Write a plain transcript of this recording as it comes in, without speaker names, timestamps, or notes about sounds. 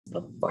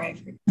before I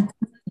forget. All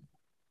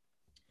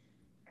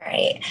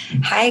right.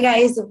 Hi,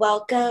 guys.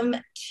 Welcome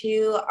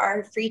to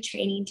our free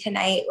training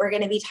tonight. We're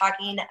going to be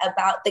talking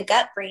about the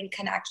gut-brain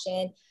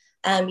connection.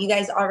 You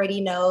guys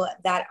already know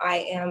that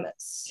I am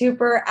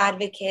super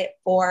advocate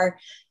for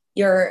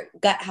your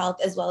gut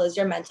health as well as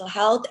your mental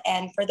health.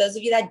 And for those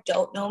of you that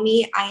don't know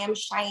me, I am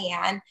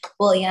Cheyenne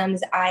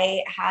Williams.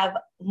 I have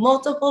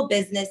multiple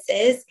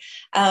businesses.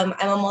 I'm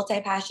a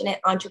multi-passionate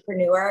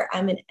entrepreneur.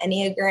 I'm an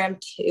Enneagram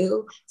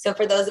 2. So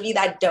for those of you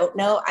that don't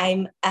know,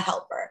 I'm a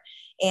helper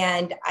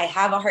and I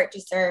have a heart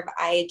to serve.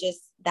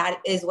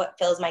 That is what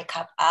fills my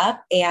cup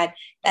up. And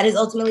that is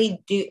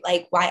ultimately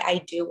why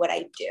I do what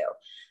I do.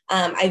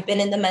 I've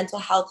been in the mental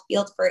health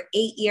field for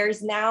 8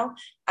 years now.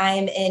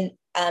 I'm in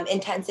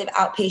intensive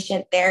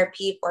outpatient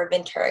therapy for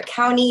Ventura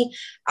County.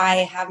 I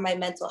have my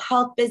mental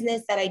health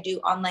business that I do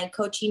online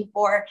coaching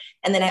for.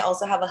 And then I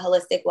also have a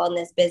holistic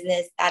wellness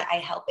business that I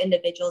help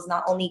individuals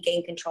not only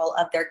gain control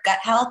of their gut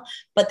health,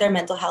 but their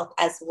mental health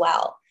as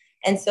well.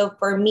 And so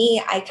for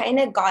me, I kind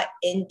of got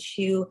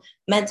into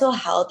mental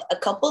health a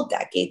couple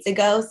decades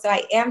ago. So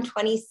I am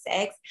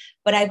 26,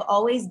 but I've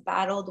always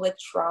battled with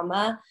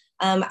trauma.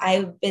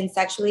 I've been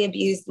sexually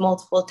abused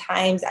multiple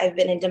times. I've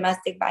been in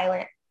domestic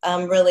violence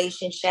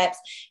relationships,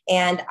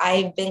 and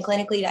I've been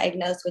clinically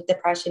diagnosed with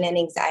depression and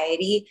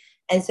anxiety.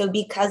 And so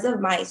because of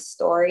my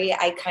story,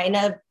 I kind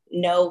of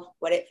know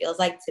what it feels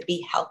like to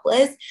be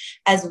helpless,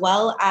 as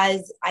well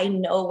as I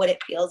know what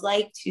it feels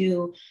like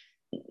to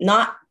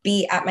not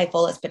be at my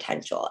fullest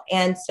potential.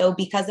 And so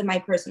because of my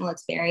personal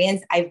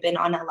experience, I've been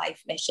on a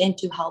life mission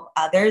to help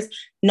others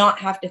not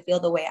have to feel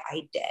the way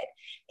I did.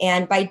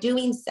 And by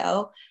doing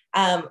so,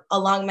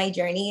 along my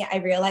journey, I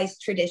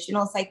realized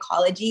traditional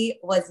psychology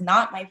was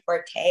not my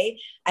forte.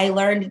 I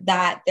learned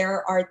that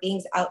there are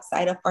things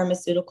outside of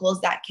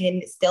pharmaceuticals that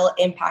can still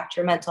impact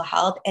your mental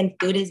health, and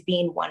food is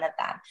being one of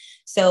them.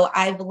 So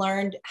I've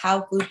learned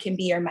how food can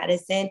be your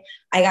medicine.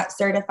 I got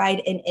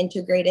certified in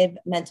integrative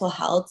mental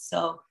health.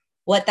 So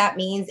what that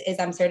means is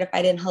I'm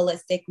certified in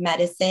holistic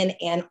medicine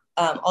and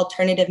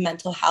alternative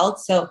mental health.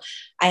 So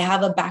I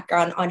have a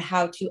background on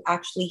how to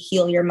actually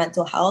heal your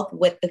mental health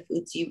with the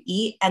foods you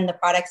eat and the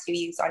products you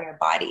use on your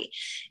body.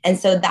 And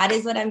so that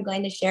is what I'm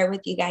going to share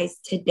with you guys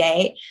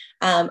today.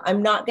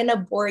 I'm not going to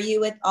bore you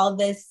with all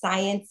this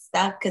science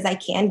stuff because I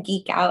can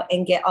geek out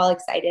and get all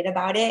excited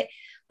about it.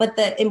 But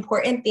the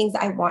important things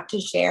I want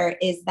to share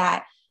is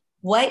that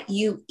what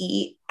you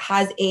eat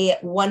has a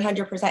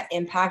 100%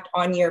 impact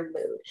on your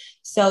mood.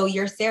 So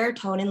your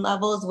serotonin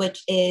levels,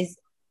 which is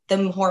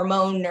the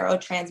hormone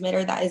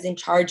neurotransmitter that is in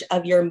charge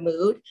of your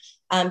mood,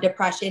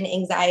 depression,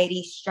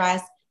 anxiety,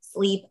 stress,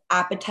 sleep,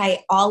 appetite,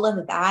 all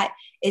of that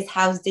is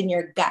housed in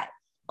your gut.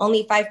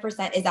 Only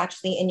 5% is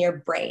actually in your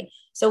brain.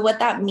 So what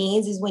that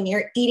means is when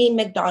you're eating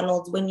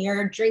McDonald's, when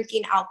you're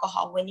drinking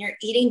alcohol, when you're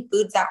eating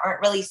foods that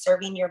aren't really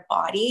serving your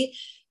body,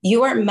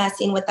 you are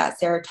messing with that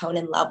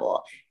serotonin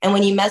level. And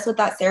when you mess with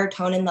that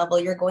serotonin level,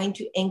 you're going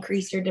to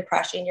increase your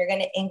depression. You're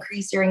going to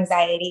increase your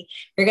anxiety.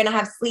 You're going to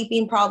have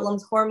sleeping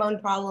problems, hormone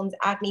problems,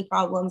 acne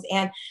problems,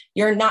 and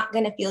you're not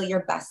going to feel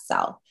your best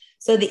self.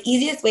 So the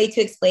easiest way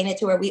to explain it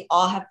to where we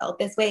all have felt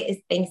this way is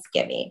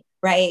Thanksgiving,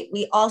 right?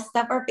 We all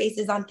stuff our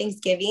faces on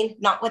Thanksgiving,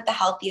 not with the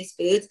healthiest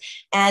foods.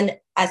 And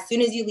as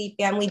soon as you leave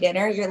family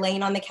dinner, you're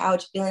laying on the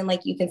couch feeling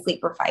like you can sleep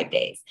for 5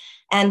 days.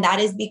 And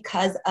that is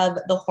because of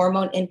the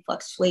hormone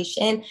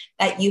influctuation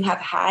that you have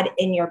had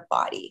in your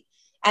body,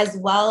 as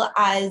well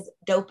as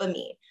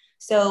dopamine.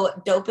 So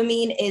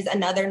dopamine is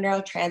another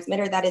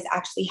neurotransmitter that is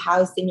actually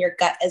housed in your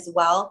gut as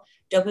well.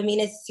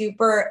 Dopamine is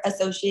super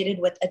associated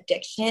with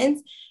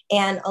addictions.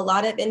 And a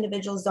lot of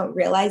individuals don't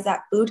realize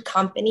that food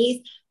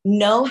companies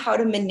know how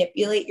to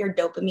manipulate your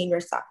dopamine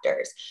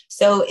receptors.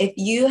 So if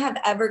you have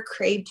ever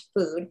craved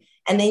food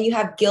and then you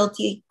have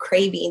guilty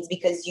cravings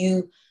because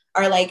you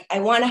are like,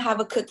 I want to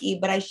have a cookie,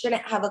 but I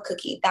shouldn't have a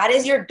cookie, that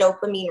is your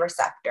dopamine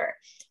receptor.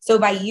 So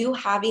by you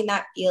having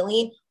that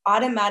feeling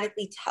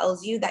automatically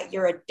tells you that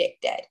you're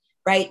addicted,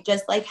 right?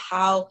 Just like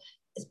how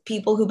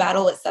people who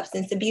battle with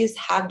substance abuse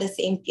have the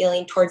same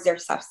feeling towards their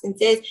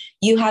substances,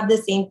 you have the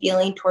same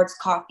feeling towards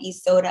coffee,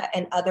 soda,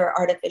 and other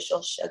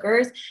artificial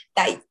sugars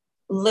that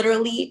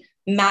literally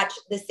match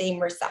the same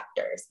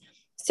receptors.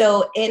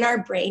 So in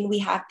our brain, we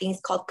have things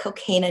called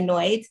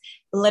cocainoids.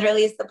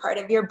 Literally, it's the part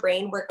of your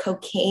brain where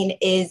cocaine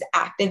is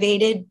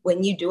activated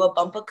when you do a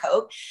bump of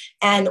coke.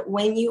 And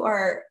when you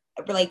are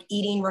like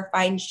eating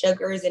refined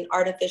sugars and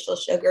artificial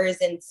sugars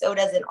and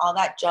sodas and all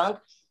that junk,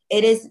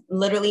 it is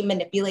literally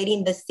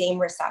manipulating the same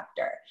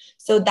receptor.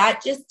 So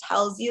that just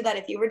tells you that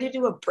if you were to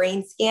do a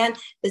brain scan,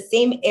 the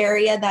same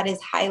area that is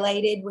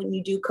highlighted when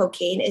you do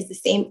cocaine is the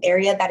same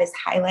area that is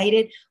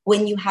highlighted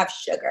when you have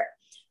sugar.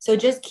 So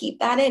just keep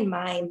that in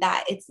mind,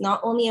 that it's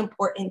not only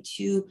important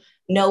to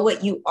know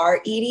what you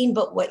are eating,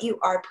 but what you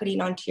are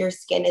putting onto your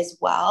skin as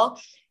well.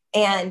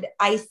 And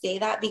I say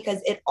that because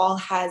it all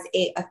has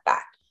an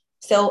effect.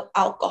 So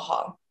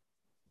alcohol.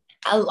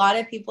 A lot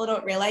of people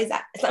don't realize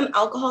that some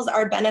alcohols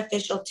are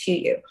beneficial to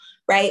you,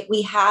 right?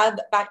 We have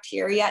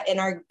bacteria in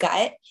our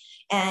gut,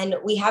 and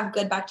we have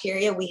good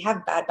bacteria, we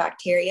have bad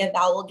bacteria.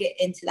 Val will get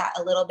into that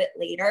a little bit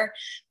later.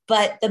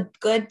 But the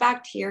good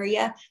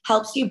bacteria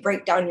helps you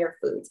break down your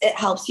foods. It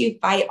helps you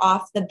fight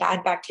off the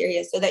bad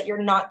bacteria so that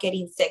you're not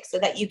getting sick, so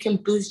that you can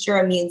boost your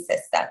immune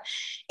system.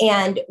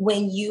 And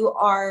when you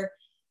are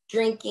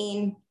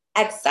drinking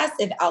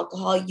excessive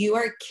alcohol, you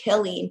are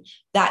killing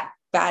that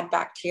bad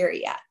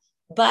bacteria.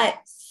 But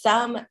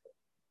some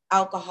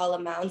alcohol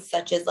amounts,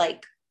 such as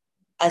like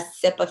a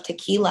sip of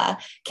tequila,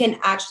 can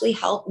actually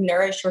help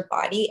nourish your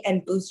body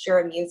and boost your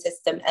immune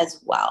system as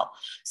well.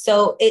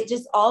 So it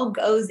just all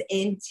goes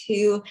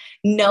into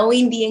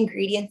knowing the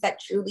ingredients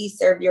that truly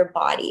serve your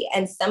body.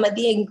 And some of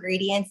the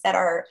ingredients that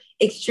are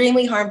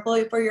extremely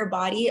harmful for your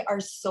body are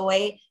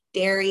soy,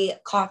 dairy,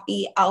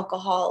 coffee,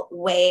 alcohol,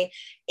 whey,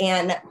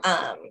 and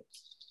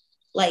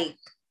like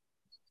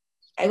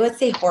I would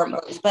say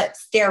hormones, but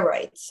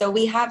steroids. So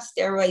we have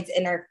steroids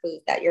in our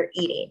food that you're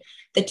eating.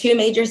 The two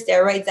major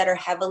steroids that are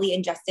heavily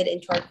ingested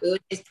into our food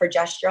is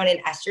progesterone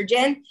and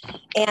estrogen.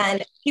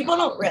 And people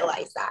don't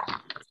realize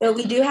that. So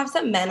we do have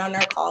some men on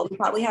our call. We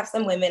probably have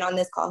some women on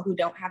this call who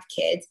don't have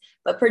kids,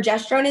 but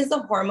progesterone is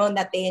the hormone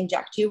that they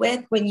inject you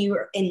with when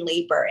you're in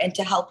labor and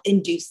to help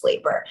induce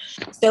labor.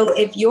 So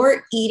if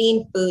you're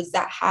eating foods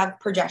that have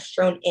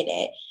progesterone in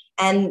it,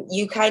 and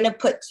you kind of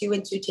put two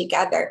and two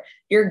together,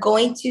 you're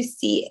going to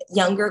see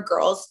younger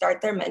girls start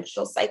their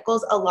menstrual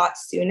cycles a lot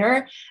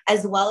sooner,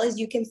 as well as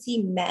you can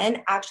see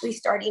men actually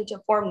starting to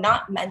form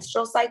not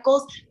menstrual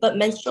cycles, but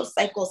menstrual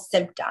cycle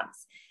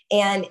symptoms.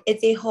 And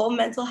it's a whole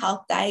mental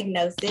health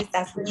diagnosis.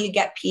 That's where you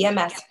get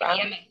PMS from.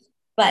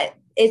 But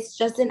it's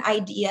just an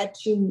idea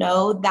to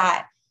know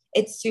that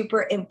it's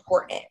super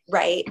important,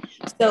 right?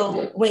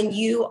 So when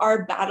you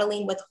are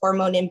battling with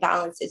hormone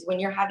imbalances,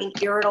 when you're having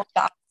irritable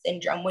bowel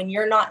syndrome, when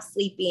you're not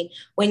sleeping,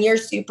 when you're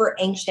super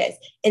anxious,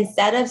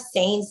 instead of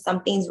saying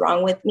something's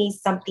wrong with me,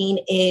 something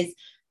is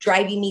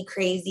driving me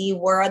crazy,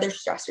 where are other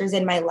stressors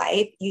in my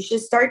life, you should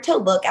start to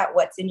look at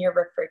what's in your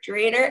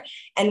refrigerator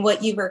and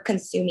what you were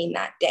consuming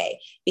that day.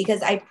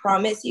 Because I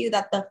promise you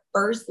that the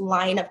first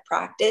line of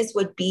practice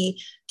would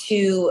be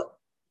to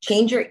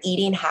change your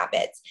eating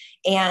habits.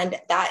 And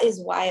that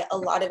is why a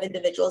lot of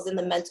individuals in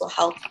the mental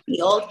health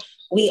field,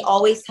 we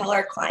always tell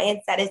our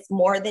clients that it's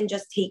more than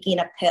just taking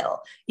a pill.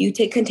 You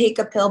can take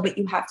a pill, but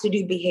you have to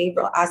do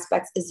behavioral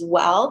aspects as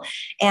well.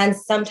 And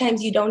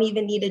sometimes you don't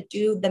even need to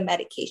do the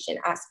medication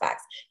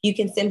aspects. You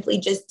can simply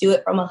just do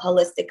it from a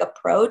holistic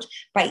approach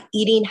by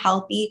eating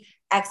healthy,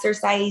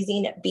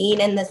 exercising, being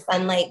in the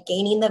sunlight,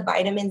 gaining the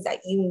vitamins that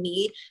you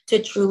need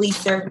to truly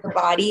serve your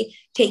body,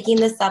 taking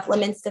the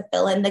supplements to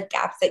fill in the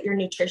gaps that your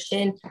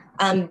nutrition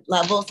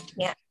levels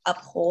can't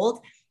uphold.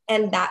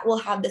 And that will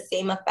have the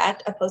same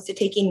effect opposed to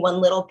taking one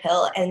little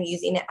pill and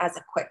using it as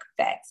a quick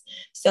fix.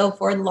 So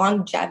for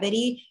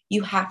longevity,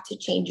 you have to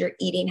change your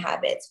eating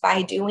habits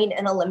by doing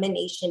an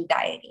elimination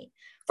dieting.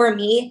 For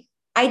me,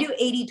 I do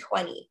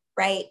 80-20,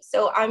 right?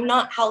 So I'm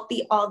not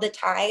healthy all the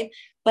time,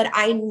 but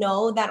I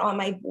know that on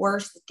my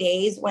worst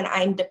days when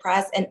I'm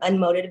depressed and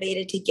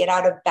unmotivated to get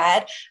out of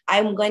bed,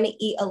 I'm going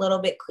to eat a little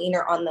bit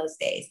cleaner on those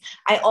days.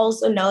 I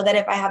also know that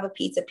if I have a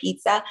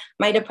pizza,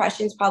 my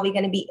depression is probably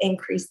going to be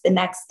increased the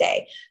next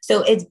day.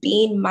 So it's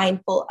being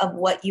mindful of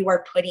what you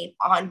are putting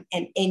on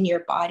and in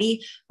your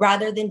body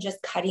rather than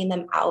just cutting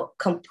them out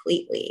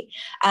completely.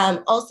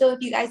 Also, if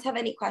you guys have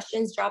any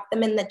questions, drop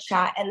them in the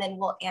chat and then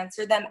we'll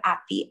answer them at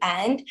the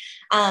end.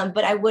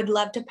 But I would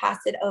love to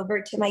pass it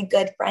over to my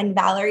good friend,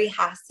 Valerie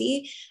Hassey.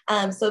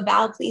 So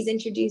Val, please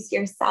introduce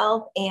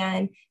yourself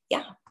and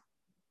yeah.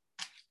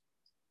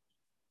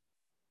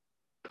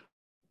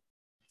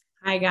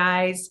 Hi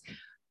guys.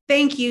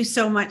 Thank you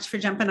so much for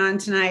jumping on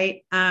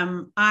tonight.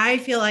 I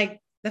feel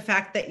like the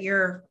fact that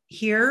you're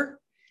here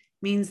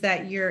means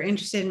that you're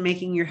interested in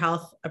making your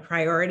health a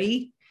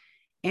priority.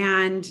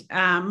 And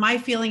my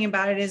feeling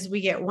about it is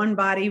we get one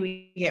body,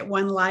 we get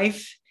one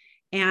life,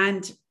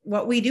 and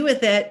what we do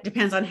with it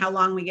depends on how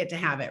long we get to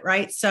have it,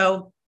 right?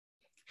 So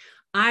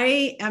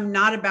I am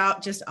not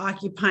about just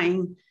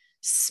occupying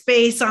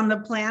space on the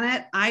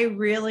planet. I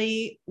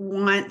really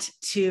want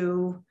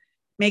to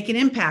make an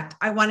impact.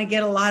 I want to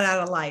get a lot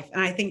out of life.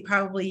 And I think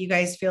probably you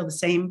guys feel the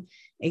same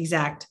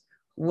exact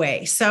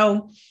way.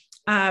 So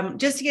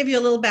just to give you a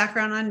little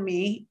background on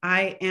me,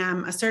 I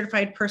am a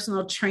certified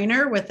personal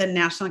trainer with the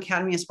National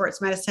Academy of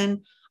Sports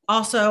Medicine,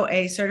 also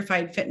a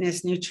certified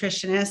fitness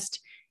nutritionist.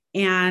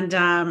 And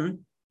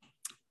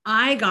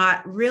I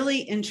got really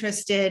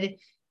interested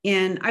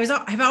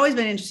I've always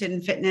been interested in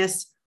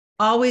fitness,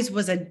 always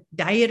was a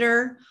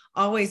dieter,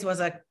 always was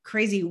a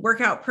crazy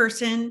workout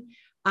person.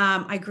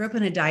 I grew up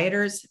in a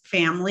dieter's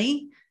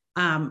family.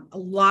 A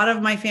lot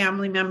of my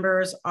family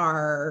members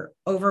are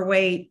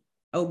overweight,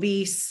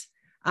 obese.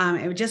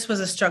 It just was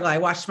a struggle. I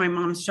watched my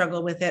mom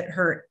struggle with it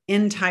her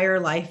entire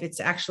life. It's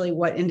actually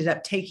what ended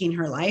up taking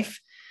her life.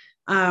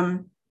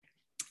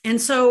 And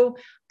so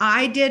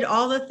I did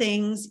all the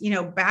things,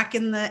 back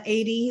in the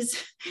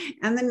 80s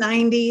and the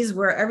 90s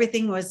where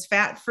everything was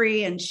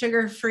fat-free and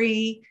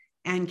sugar-free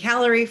and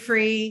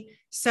calorie-free.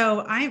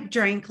 So I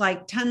drank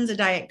like tons of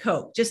Diet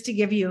Coke, just to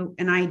give you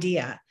an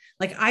idea.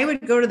 Like I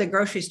would go to the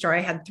grocery store.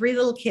 I had 3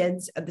 little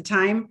kids at the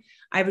time.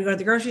 I would go to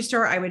the grocery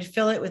store. I would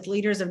fill it with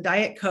liters of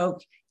Diet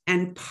Coke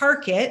and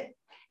park it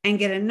and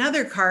get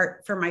another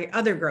cart for my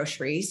other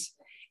groceries.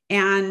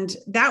 And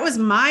that was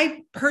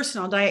my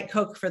personal Diet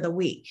Coke for the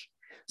week.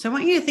 So I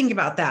want you to think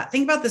about that.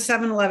 Think about the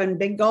 7-Eleven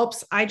big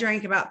gulps. I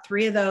drank about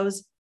 3 of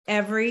those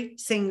every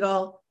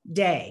single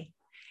day.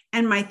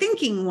 And my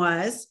thinking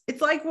was,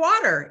 it's like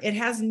water. It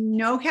has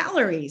no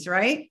calories,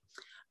 right?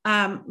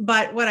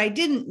 But what I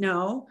didn't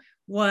know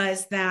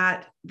was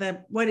that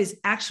what is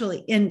actually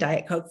in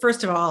Diet Coke.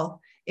 First of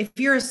all, if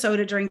you're a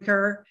soda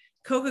drinker,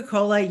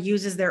 Coca-Cola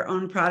uses their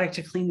own product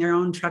to clean their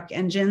own truck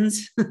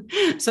engines.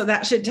 So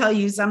that should tell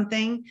you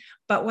something.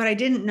 But what I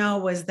didn't know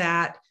was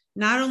that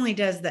not only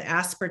does the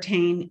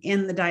aspartame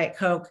in the Diet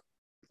Coke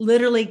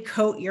literally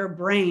coat your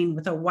brain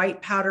with a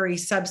white powdery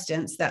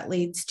substance that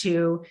leads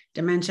to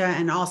dementia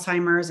and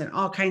Alzheimer's and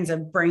all kinds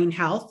of brain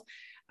health,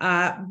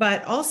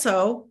 but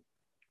also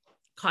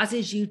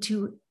causes you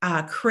to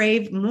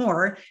crave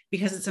more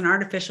because it's an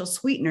artificial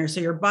sweetener.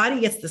 So your body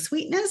gets the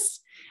sweetness,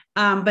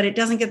 but it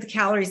doesn't get the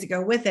calories that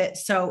go with it.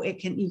 So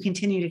you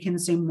continue to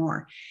consume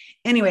more.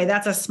 Anyway,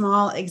 that's a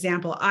small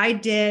example. I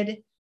did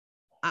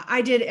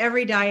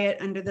every diet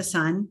under the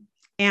sun.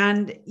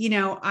 And,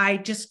 I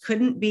just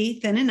couldn't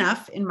be thin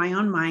enough in my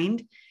own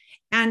mind.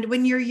 And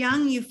when you're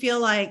young, you feel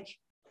like,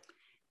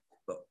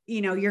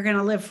 you're going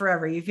to live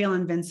forever. You feel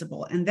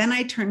invincible. And then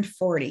I turned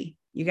 40,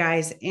 you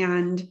guys,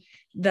 and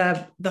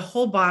the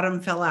whole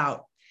bottom fell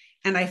out.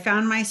 And I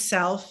found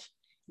myself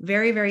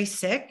very, very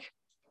sick.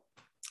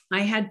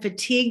 I had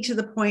fatigue to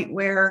the point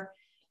where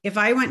if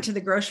I went to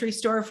the grocery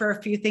store for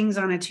a few things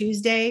on a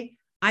Tuesday,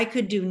 I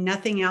could do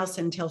nothing else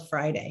until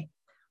Friday.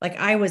 Like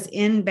I was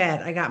in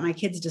bed. I got my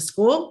kids to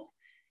school,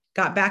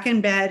 got back in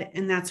bed,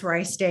 and that's where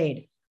I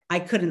stayed. I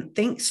couldn't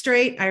think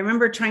straight. I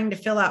remember trying to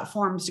fill out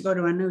forms to go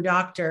to a new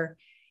doctor,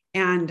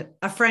 and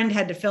a friend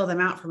had to fill them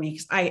out for me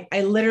because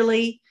I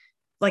literally,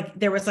 like,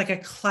 there was like a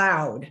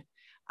cloud.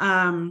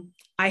 I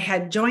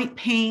had joint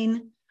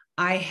pain.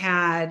 I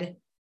had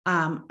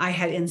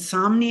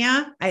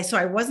insomnia. So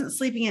I wasn't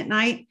sleeping at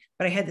night,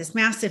 but I had this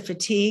massive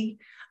fatigue.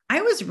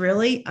 I was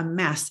really a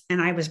mess,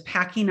 and I was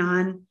packing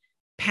on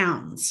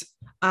pounds.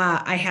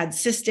 I had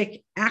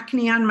cystic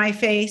acne on my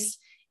face.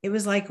 It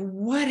was like,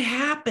 what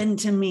happened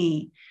to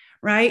me?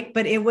 Right.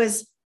 But it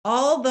was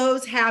all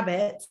those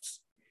habits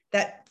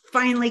that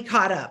finally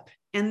caught up.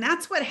 And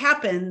that's what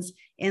happens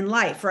in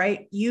life,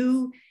 right?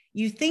 You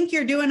think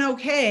you're doing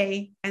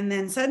okay. And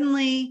then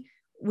suddenly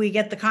we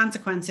get the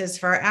consequences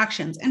for our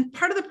actions. And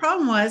part of the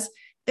problem was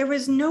there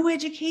was no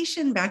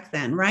education back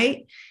then,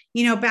 right?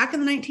 Back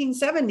in the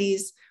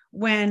 1970s,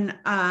 when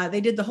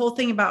they did the whole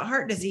thing about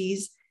heart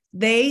disease,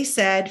 they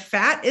said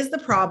fat is the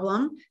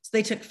problem. So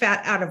they took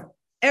fat out of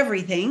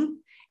everything,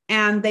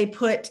 and they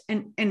put,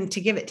 and to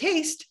give it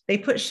taste, they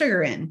put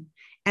sugar in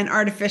and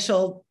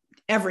artificial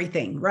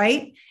everything,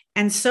 right?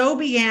 And so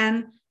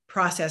began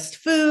processed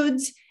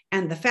foods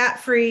and the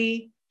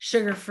fat-free,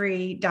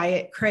 sugar-free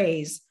diet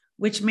craze,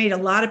 which made a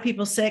lot of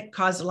people sick,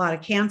 caused a lot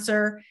of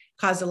cancer,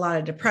 caused a lot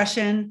of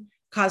depression,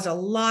 caused a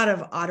lot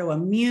of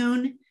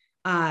autoimmune.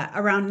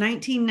 Around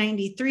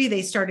 1993,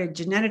 they started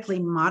genetically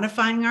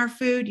modifying our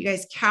food. You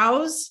guys,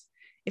 cows,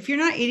 if you're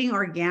not eating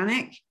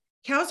organic,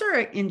 cows are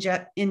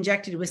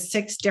injected with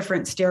 6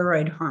 different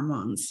steroid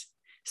hormones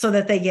so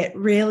that they get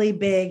really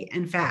big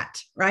and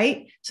fat,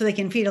 right? So they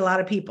can feed a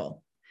lot of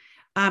people.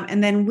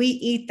 And then we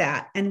eat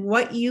that. And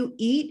what you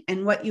eat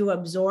and what you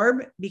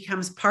absorb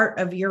becomes part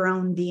of your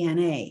own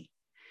DNA.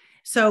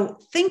 So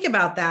think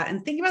about that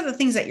and think about the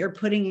things that you're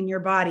putting in your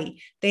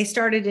body. They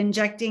started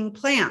injecting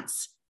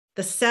plants,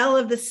 the cell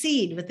of the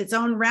seed with its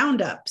own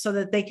Roundup, so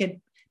that they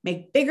could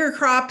make bigger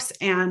crops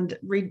and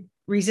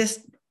resist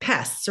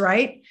pests,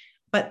 right?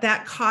 But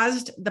that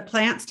caused the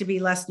plants to be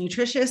less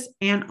nutritious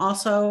and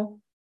also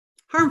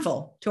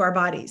harmful to our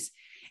bodies.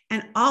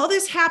 And all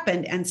this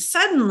happened, and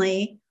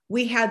suddenly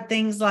we had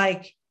things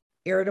like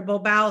irritable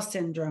bowel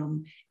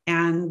syndrome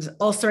and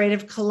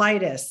ulcerative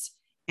colitis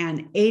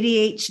and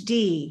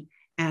ADHD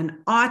and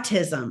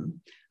autism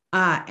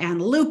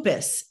and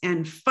lupus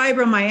and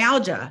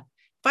fibromyalgia.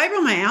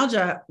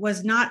 Fibromyalgia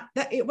was not,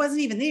 it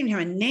wasn't even, they didn't have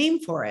a name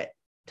for it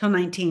till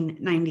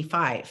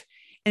 1995.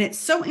 And it's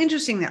so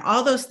interesting that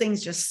all those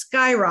things just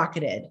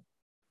skyrocketed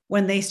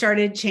when they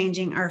started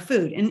changing our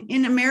food. And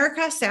in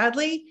America,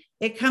 sadly,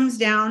 it comes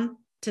down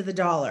to the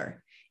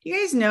dollar. You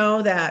guys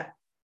know that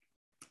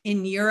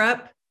in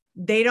Europe,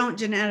 they don't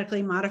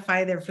genetically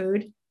modify their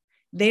food.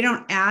 They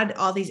don't add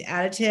all these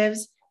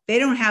additives. They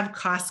don't have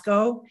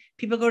Costco.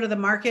 People go to the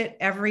market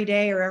every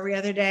day or every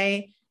other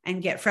day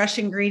and get fresh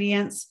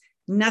ingredients.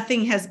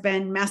 Nothing has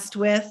been messed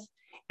with.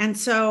 And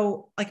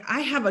so, like,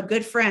 I have a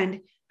good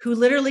friend who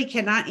literally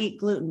cannot eat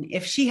gluten.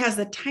 If she has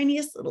the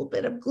tiniest little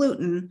bit of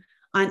gluten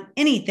on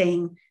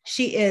anything,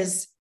 she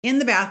is in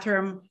the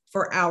bathroom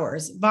for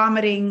hours,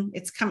 vomiting.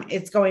 It's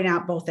going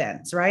out both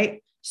ends,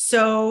 right?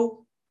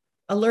 So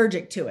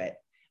allergic to it.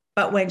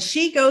 But when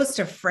she goes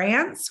to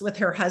France with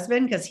her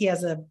husband, because he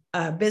has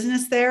a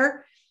business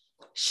there,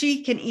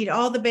 she can eat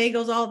all the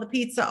bagels, all the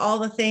pizza, all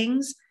the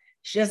things.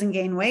 She doesn't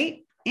gain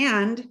weight,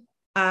 and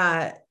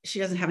she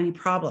doesn't have any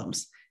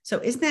problems. So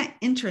isn't that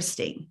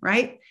interesting,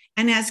 right?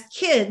 And as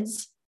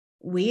kids,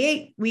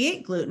 we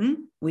ate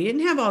gluten. We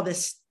didn't have all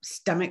this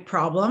stomach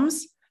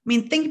problems. I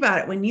mean, think about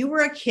it. When you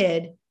were a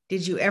kid,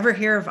 did you ever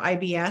hear of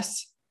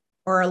IBS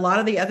or a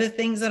lot of the other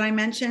things that I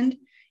mentioned?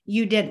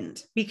 You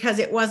didn't, because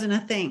it wasn't a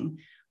thing.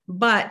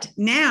 But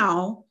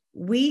now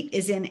wheat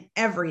is in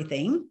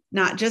everything,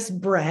 not just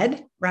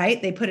bread,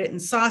 right? They put it in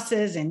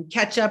sauces and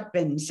ketchup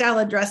and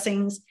salad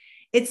dressings.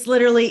 It's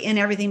literally in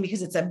everything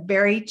because it's a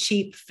very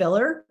cheap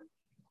filler.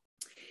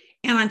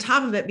 And on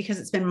top of it, because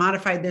it's been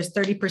modified, there's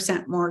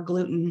 30% more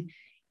gluten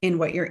in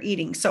what you're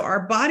eating. So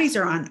our bodies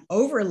are on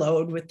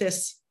overload with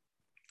this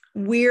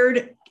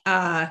weird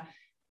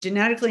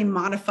genetically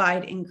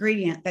modified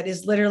ingredient that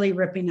is literally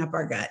ripping up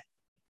our gut.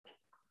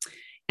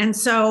 And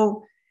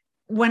so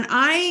when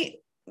I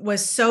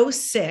was so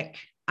sick,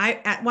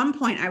 at one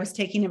point I was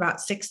taking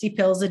about 60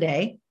 pills a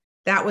day.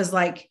 That was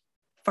like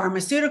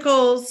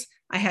pharmaceuticals.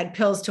 I had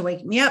pills to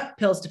wake me up,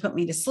 pills to put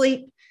me to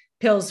sleep,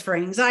 pills for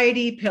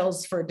anxiety,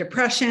 pills for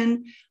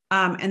depression.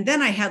 And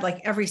then I had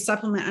like every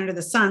supplement under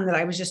the sun that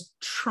I was just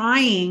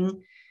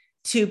trying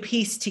to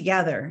piece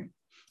together.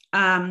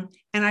 And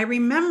I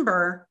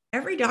remember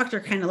every doctor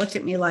kind of looked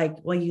at me like,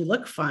 well, you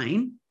look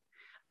fine.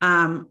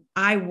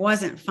 I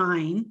wasn't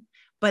fine,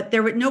 but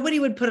nobody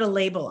would put a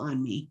label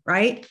on me,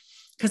 right?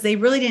 Because they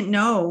really didn't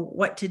know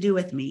what to do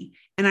with me.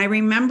 And I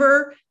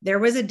remember there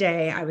was a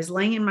day I was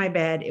laying in my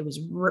bed, it was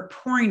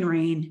pouring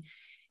rain.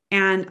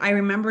 And I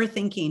remember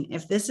thinking,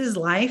 if this is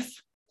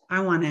life,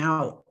 I want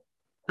out.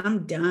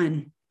 I'm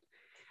done.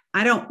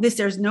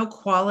 There's no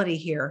quality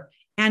here.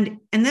 And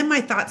then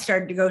my thoughts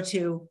started to go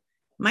to,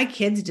 my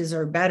kids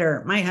deserve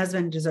better. My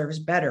husband deserves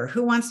better.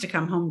 Who wants to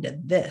come home to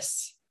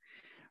this?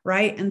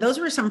 Right. And those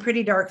were some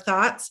pretty dark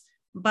thoughts,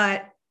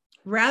 but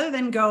rather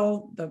than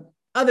go the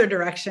other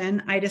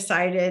direction, I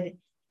decided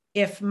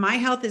if my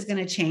health is going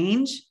to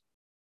change,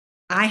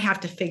 I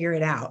have to figure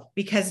it out,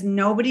 because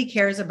nobody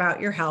cares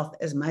about your health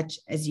as much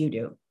as you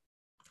do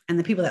and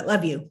the people that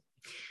love you.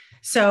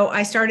 So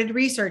I started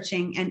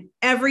researching, and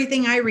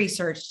everything I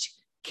researched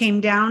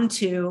came down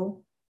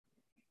to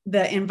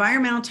the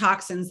environmental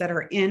toxins that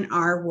are in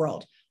our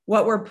world,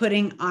 what we're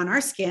putting on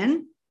our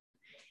skin.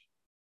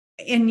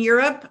 In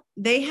Europe,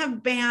 they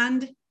have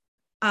banned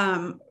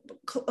about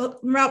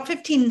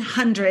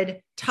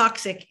 1,500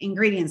 toxic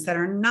ingredients that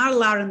are not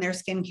allowed in their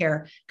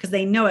skincare because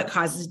they know it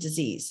causes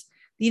disease.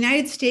 The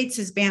United States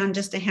has banned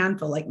just a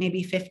handful, like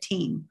maybe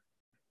 15.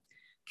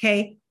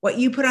 Okay. What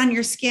you put on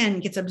your skin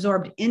gets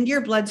absorbed into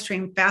your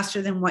bloodstream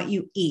faster than what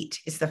you eat.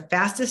 It's the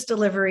fastest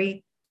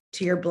delivery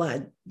to your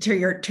blood, to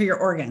your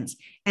organs.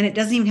 And it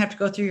doesn't even have to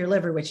go through your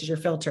liver, which is your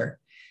filter.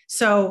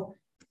 So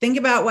think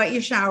about what you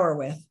shower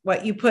with,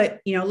 what you put,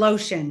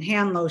 lotion,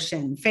 hand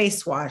lotion,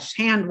 face wash,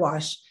 hand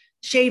wash,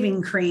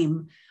 shaving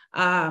cream,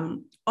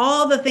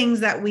 all the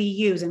things that we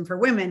use. And for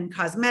women,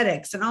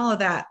 cosmetics and all of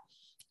that.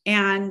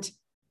 And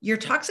your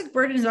toxic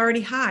burden is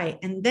already high.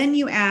 And then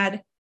you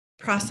add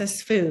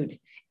processed food,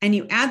 and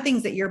you add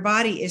things that your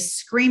body is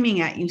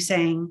screaming at you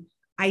saying,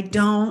 I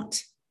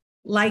don't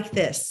like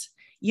this.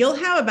 You'll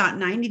have about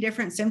 90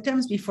 different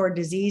symptoms before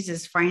disease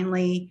is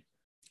finally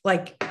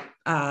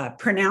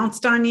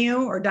pronounced on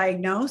you or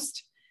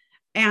diagnosed.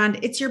 And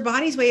it's your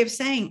body's way of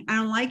saying, I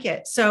don't like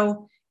it.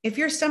 So if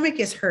your stomach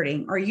is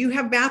hurting, or you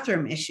have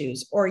bathroom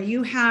issues, or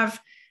you have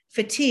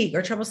fatigue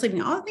or trouble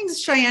sleeping, all the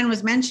things Cheyenne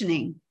was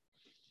mentioning,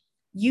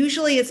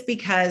 usually it's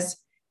because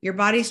your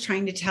body's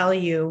trying to tell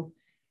you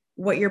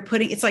what you're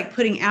putting. It's like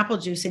putting apple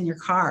juice in your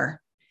car.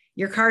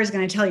 Your car is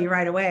going to tell you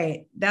right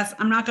away,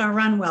 I'm not going to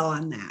run well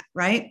on that,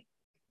 right?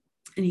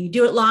 And you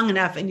do it long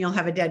enough and you'll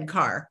have a dead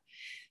car.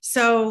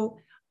 So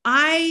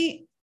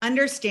I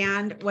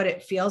understand what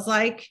it feels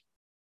like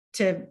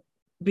to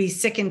be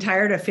sick and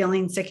tired of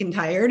feeling sick and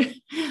tired.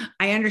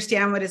 I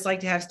understand what it's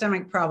like to have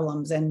stomach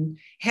problems and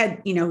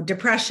head,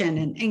 depression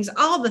and anxiety,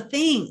 all the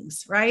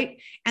things, right?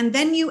 And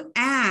then you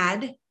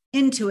add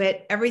into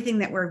it everything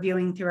that we're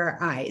viewing through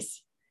our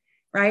eyes,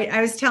 right?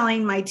 I was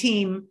telling my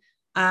team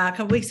a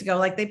couple weeks ago,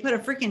 like they put a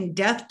freaking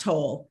death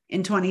toll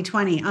in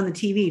 2020 on the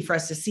TV for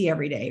us to see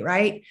every day,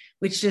 right?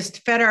 Which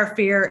just fed our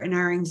fear and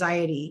our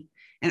anxiety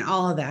and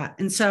all of that.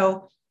 And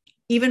so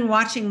even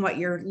watching what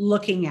you're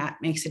looking at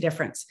makes a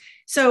difference.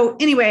 So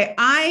anyway,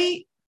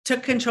 I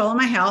took control of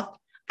my health.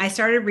 I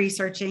started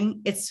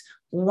researching. It's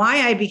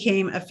why I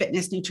became a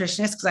fitness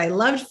nutritionist, because I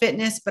loved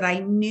fitness, but I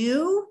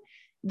knew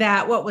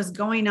that what was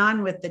going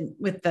on with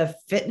the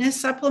fitness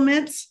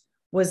supplements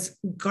was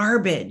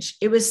garbage.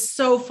 It was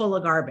so full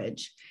of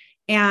garbage.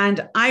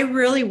 And I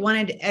really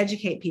wanted to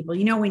educate people.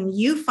 When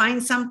you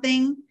find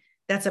something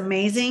that's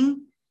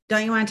amazing,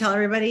 don't you want to tell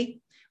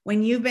everybody?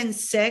 When you've been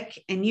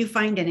sick and you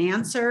find an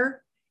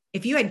answer,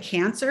 if you had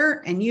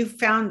cancer and you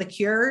found the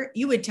cure,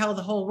 you would tell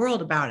the whole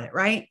world about it,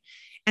 right?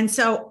 And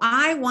so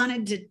I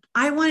wanted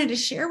to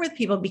share with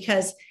people,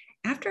 because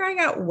after I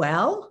got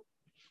well,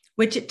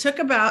 which it took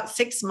about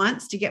 6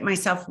 months to get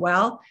myself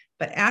well.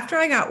 But after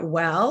I got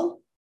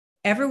well,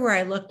 everywhere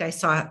I looked, I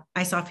saw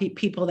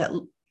people that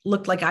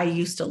looked like I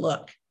used to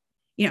look.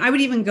 I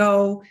would even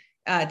go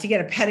to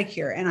get a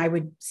pedicure, and I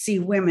would see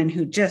women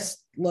who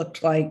just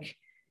looked like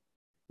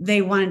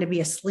they wanted to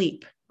be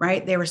asleep,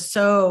 right? They were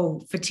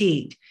so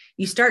fatigued.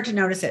 You start to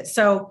notice it.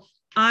 So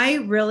I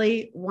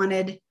really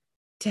wanted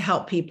to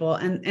help people.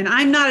 And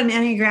I'm not an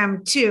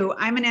Enneagram 2,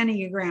 I'm an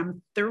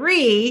Enneagram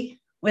 3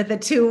 with a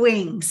 2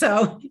 wing.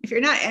 So if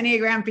you're not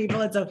Enneagram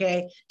people, it's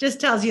okay. Just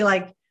tells you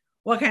like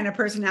what kind of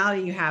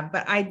personality you have.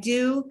 But I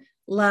do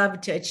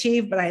love to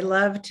achieve, but I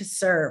love to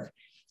serve.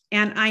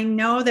 And I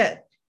know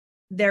that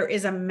there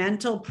is a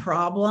mental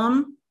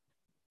problem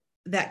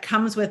that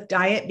comes with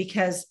diet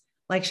because,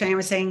 like Cheyenne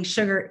was saying,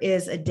 sugar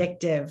is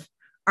addictive.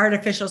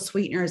 Artificial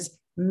sweeteners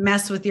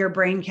mess with your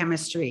brain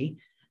chemistry.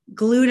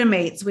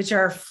 Glutamates, which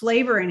are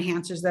flavor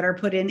enhancers that are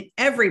put in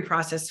every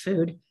processed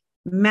food,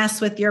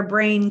 mess with your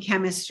brain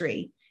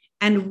chemistry.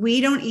 And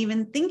we don't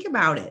even think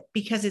about it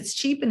because it's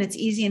cheap and it's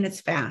easy and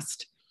it's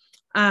fast.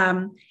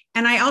 And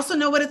I also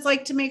know what it's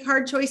like to make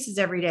hard choices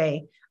every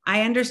day.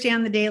 I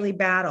understand the daily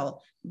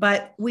battle,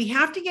 but we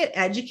have to get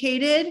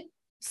educated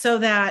so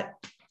that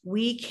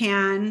we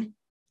can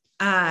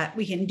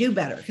do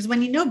better. Because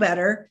when you know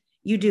better,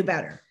 you do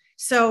better.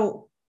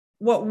 So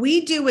what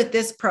we do with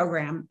this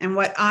program, and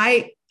what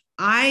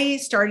I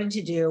started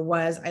to do,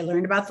 was I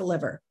learned about the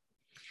liver.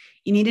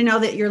 You need to know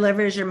that your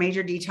liver is your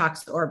major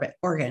detox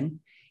organ.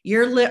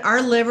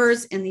 Our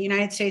livers in the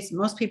United States,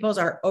 most people's,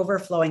 are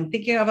overflowing.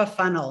 Think of a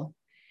funnel.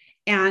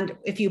 And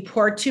if you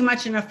pour too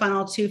much in a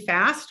funnel too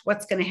fast,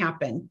 what's going to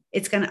happen?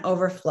 It's going to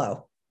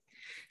overflow.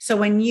 So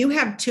when you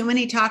have too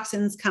many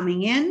toxins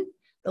coming in,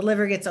 the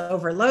liver gets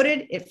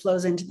overloaded, it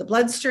flows into the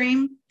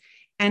bloodstream.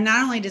 And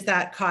not only does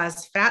that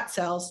cause fat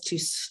cells to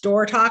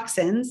store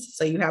toxins,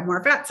 so you have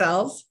more fat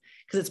cells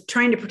because it's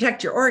trying to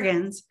protect your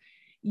organs,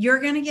 you're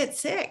going to get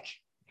sick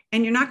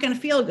and you're not going to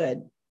feel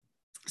good.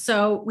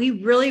 So we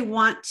really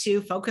want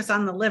to focus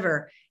on the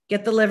liver,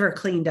 get the liver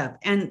cleaned up.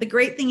 And the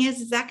great thing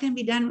is that can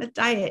be done with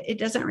diet. It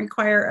doesn't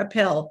require a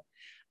pill.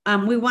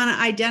 We want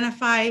to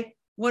identify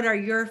what are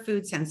your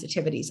food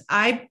sensitivities.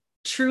 I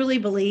truly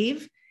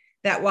believe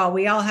that while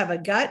we all have a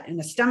gut and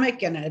a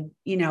stomach and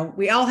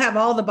we all have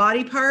all the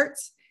body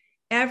parts,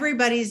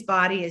 everybody's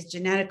body is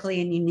genetically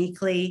and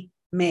uniquely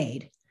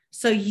made.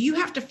 So you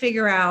have to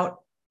figure out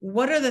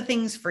what are the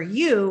things for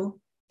you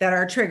that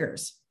are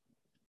triggers.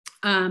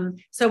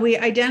 So we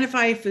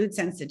identify food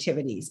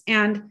sensitivities,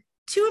 and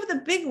two of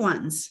the big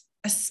ones,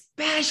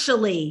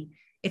 especially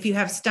if you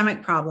have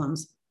stomach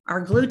problems,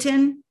 are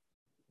gluten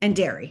and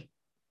dairy.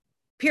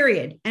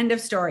 Period. End of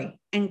story.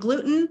 And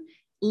gluten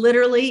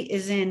literally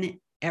is in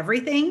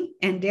everything,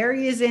 and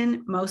dairy is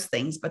in most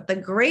things. But the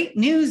great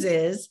news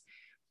is,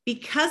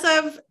 because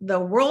of the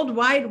World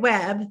Wide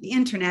Web, the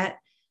internet,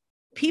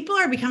 people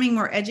are becoming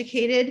more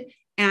educated,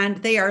 and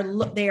they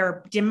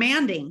are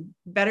demanding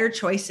better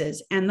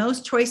choices. And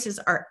those choices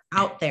are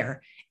out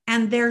there,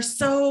 and they're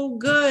so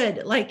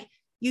good. Like,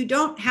 you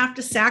don't have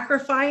to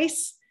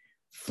sacrifice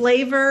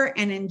flavor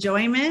and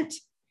enjoyment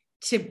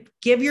to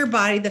give your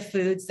body the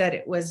foods that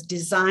it was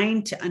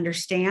designed to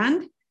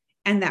understand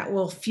and that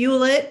will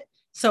fuel it.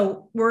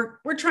 So we're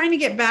trying to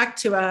get back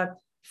to a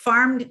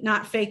farmed,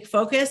 not fake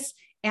focus,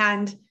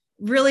 and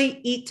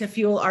really eat to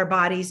fuel our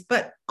bodies.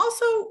 But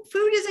also,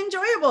 food is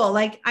enjoyable.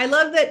 Like, I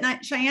love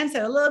that Cheyenne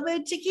said a little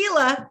bit of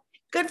tequila,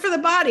 good for the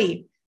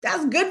body.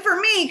 That's good for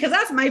me because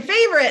that's my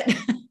favorite.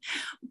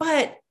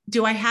 But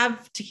do I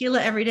have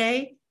tequila every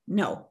day?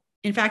 No.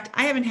 In fact,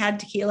 I haven't had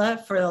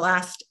tequila for the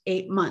last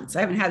 8 months.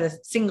 I haven't had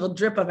a single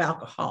drip of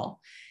alcohol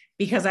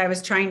because I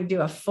was trying to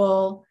do a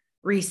full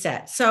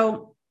reset.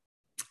 So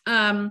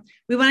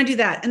we want to do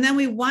that. And then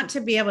we want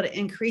to be able to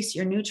increase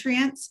your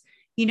nutrients.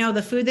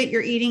 The food that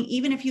you're eating,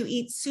 even if you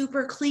eat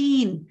super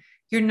clean,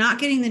 you're not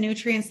getting the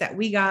nutrients that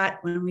we got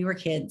when we were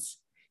kids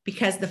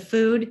because the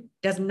food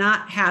does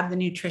not have the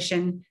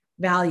nutrition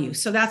value.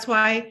 So that's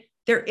why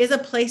there is a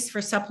place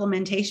for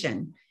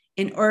supplementation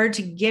in order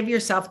to give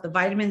yourself the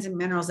vitamins and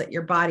minerals that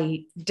your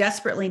body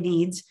desperately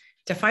needs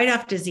to fight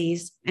off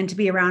disease and to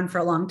be around for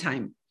a long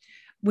time.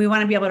 We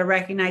want to be able to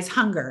recognize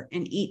hunger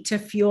and eat to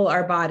fuel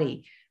our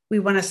body. We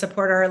want to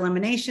support our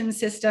elimination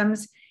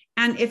systems.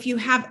 And if you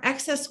have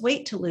excess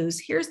weight to lose,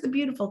 here's the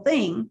beautiful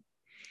thing.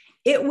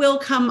 It will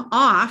come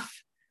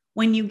off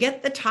when you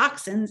get the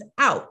toxins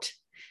out.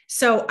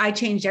 So I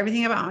changed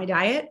everything about my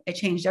diet. I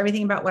changed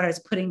everything about what I was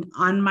putting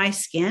on my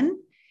skin.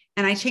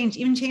 And I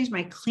even changed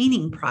my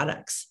cleaning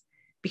products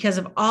because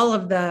of all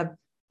of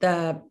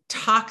the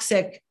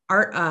toxic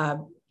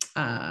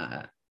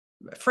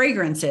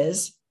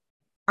fragrances,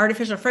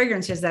 artificial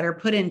fragrances that are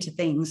put into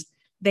things.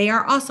 They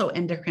are also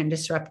endocrine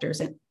disruptors.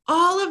 And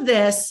all of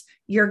this,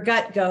 your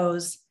gut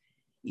goes,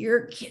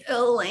 you're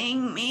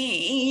killing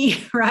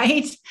me,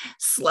 right?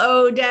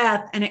 Slow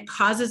death. And it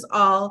causes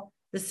all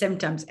the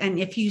symptoms. And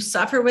if you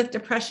suffer with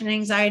depression and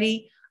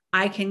anxiety,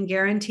 I can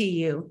guarantee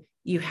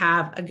you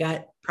have a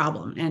gut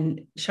problem.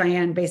 And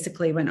Cheyenne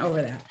basically went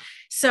over that.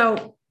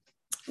 So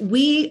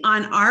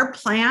on our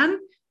plan,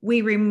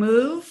 we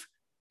remove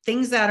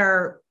things that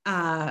are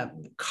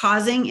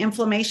causing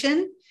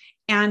inflammation,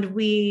 and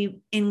we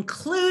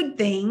include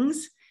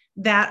things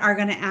that are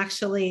going to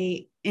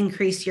actually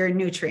increase your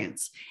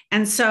nutrients.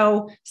 And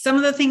so some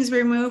of the things we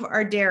remove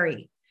are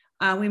dairy.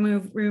 We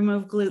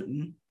remove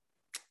gluten.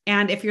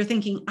 And if you're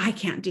thinking, I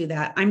can't do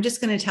that, I'm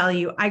just going to tell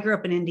you, I grew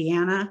up in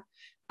Indiana,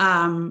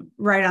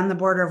 right on the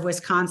border of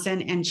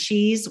Wisconsin, and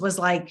cheese was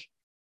like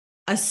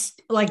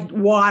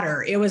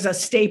water. It was a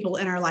staple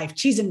in our life,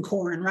 cheese and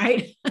corn,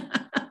 right?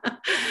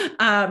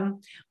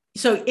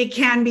 So it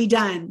can be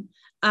done.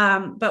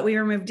 But we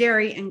remove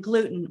dairy and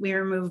gluten. We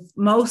remove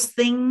most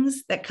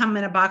things that come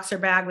in a box or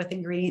bag with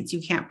ingredients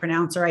you can't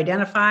pronounce or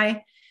identify.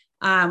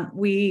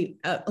 We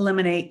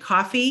eliminate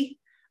coffee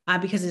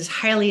because it's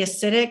highly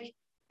acidic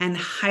and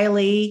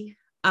highly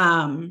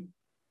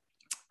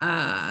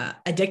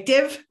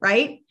addictive,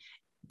 right?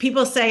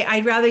 People say,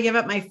 I'd rather give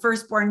up my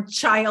firstborn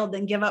child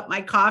than give up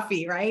my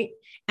coffee, right?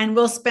 And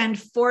we'll spend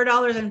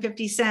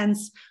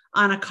 $4.50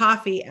 on a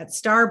coffee at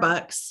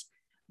Starbucks,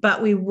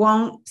 but we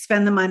won't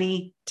spend the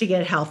money to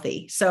get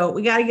healthy. So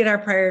we got to get our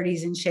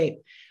priorities in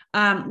shape.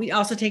 We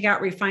also take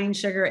out refined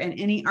sugar and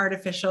any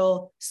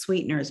artificial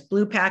sweeteners,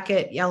 blue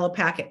packet, yellow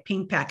packet,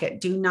 pink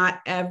packet. Do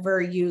not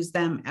ever use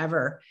them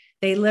ever.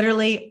 They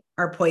literally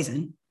are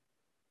poison.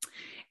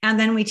 And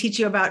then we teach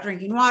you about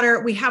drinking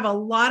water. We have a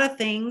lot of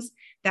things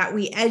that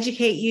we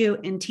educate you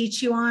and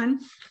teach you on.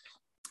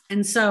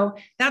 And so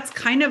that's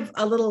kind of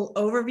a little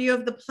overview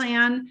of the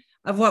plan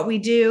of what we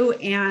do.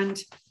 And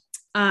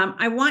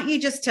I want you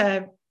just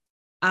to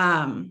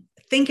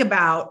think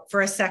about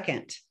for a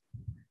second,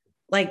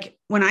 like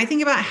when I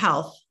think about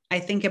health, I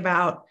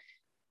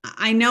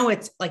know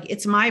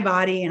it's my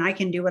body and I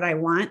can do what I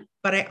want,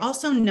 but I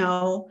also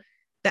know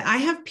that I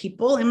have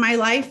people in my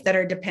life that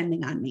are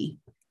depending on me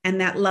and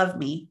that love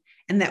me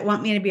and that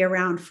want me to be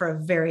around for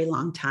a very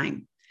long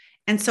time.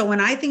 And so when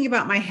I think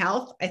about my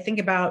health, I think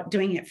about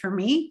doing it for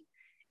me.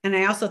 And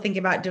I also think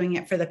about doing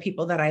it for the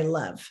people that I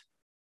love,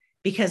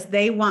 because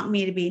they want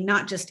me to be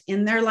not just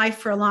in their life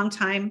for a long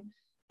time,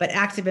 but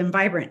active and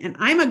vibrant. And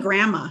I'm a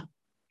grandma.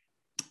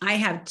 I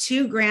have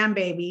 2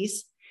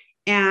 grandbabies.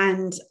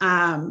 And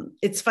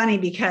it's funny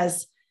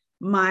because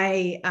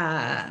my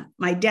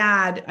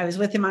dad, I was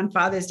with him on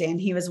Father's Day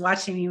and he was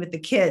watching me with the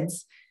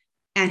kids.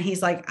 And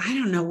he's like, I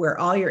don't know where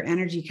all your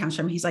energy comes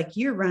from. He's like,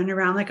 you're running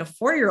around like a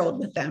 4-year-old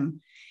with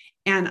them.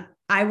 And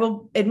I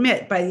will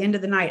admit, by the end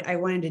of the night, I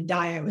wanted to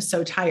die. I was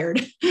so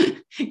tired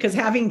because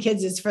having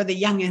kids is for the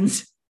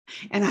youngins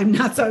and I'm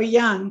not so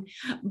young.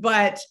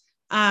 But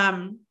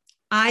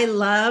I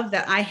love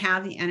that I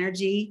have the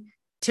energy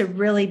to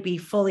really be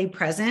fully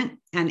present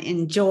and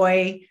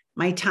enjoy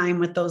my time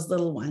with those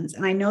little ones.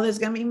 And I know there's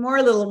going to be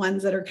more little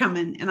ones that are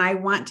coming. And I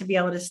want to be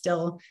able to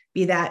still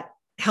be that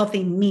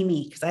healthy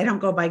Mimi, because I don't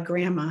go by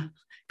grandma,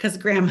 because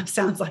grandma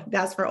sounds like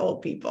that's for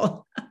old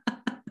people.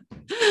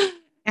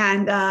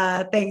 And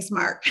thanks,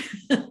 Mark.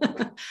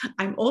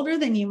 I'm older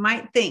than you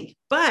might think.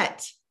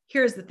 But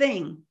here's the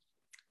thing.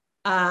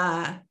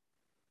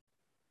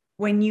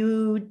 When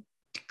you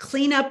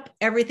clean up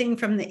everything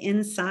from the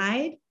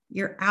inside,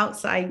 your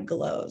outside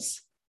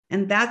glows.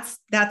 And that's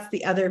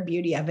the other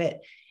beauty of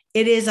it.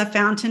 It is a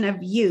fountain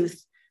of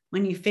youth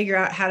when you figure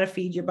out how to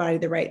feed your body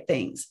the right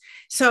things.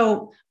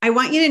 So I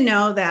want you to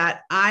know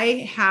that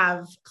I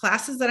have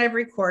classes that I've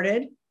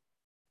recorded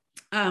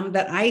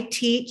that I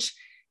teach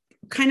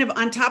kind of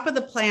on top of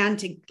the plan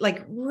to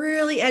like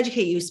really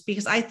educate you,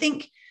 because I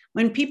think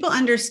when people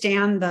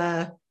understand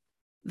the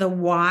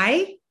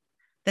why,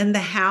 then the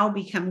how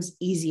becomes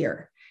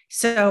easier.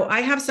 So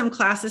I have some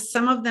classes.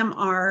 Some of them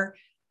are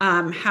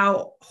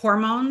how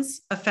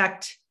hormones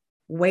affect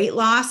weight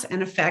loss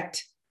and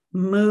affect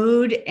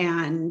mood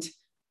and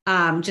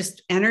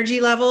just energy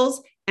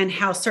levels, and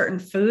how certain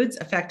foods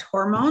affect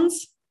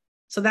hormones.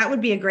 So that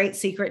would be a great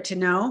secret to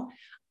know.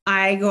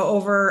 I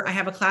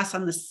have a class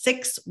on the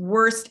 6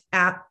 worst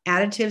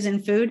additives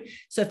in food.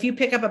 So if you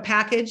pick up a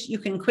package, you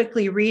can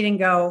quickly read and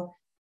go,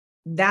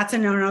 that's a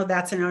no-no,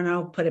 that's a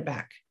no-no, put it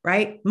back,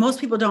 right? Most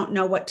people don't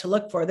know what to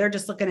look for. They're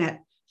just looking at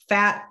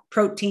fat,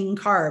 protein,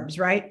 carbs,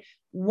 right?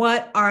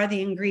 What are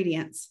the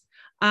ingredients?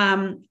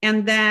 And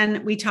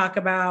then we talk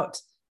about,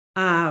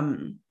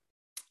 can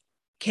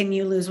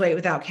you lose weight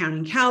without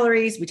counting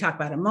calories? We talk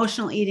about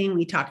emotional eating.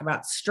 We talk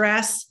about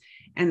stress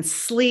and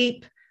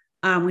sleep.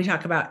 We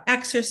talk about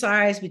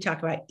exercise. We talk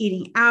about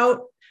eating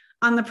out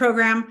on the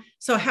program.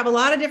 So I have a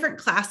lot of different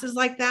classes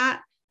like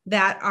that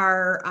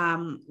are,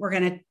 we're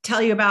going to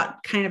tell you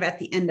about kind of at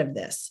the end of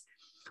this.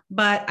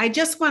 But I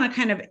just want to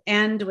kind of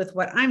end with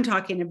what I'm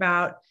talking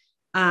about,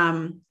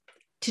 to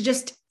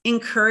just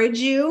encourage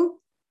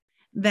you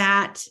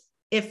that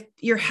if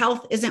your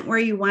health isn't where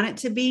you want it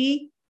to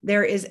be,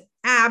 there is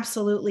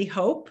absolutely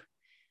hope.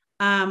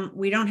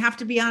 We don't have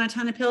to be on a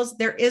ton of pills.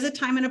 There is a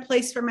time and a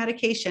place for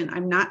medication.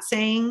 I'm not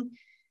saying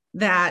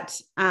that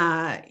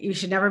you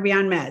should never be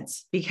on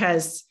meds,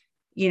 because,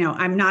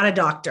 I'm not a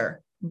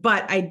doctor,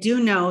 but I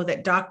do know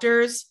that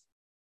doctors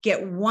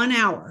get 1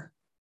 hour.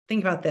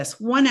 Think about this,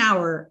 1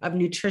 hour of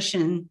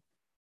nutrition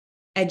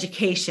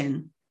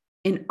education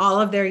in all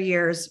of their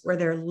years where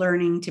they're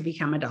learning to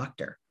become a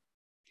doctor.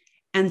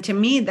 And to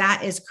me,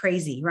 that is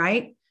crazy,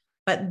 right?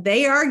 But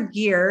they are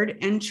geared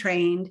and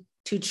trained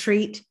to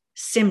treat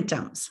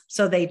symptoms.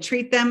 So they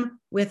treat them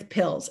with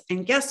pills.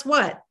 And guess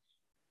what?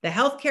 The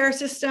healthcare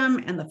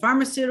system and the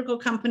pharmaceutical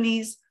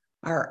companies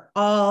are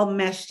all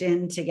meshed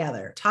in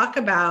together. Talk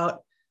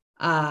about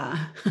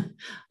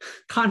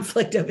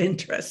conflict of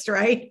interest,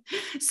 right?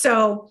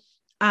 So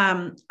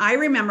I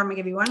remember, I'm gonna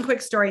give you one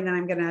quick story and then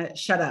I'm gonna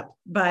shut up.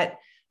 But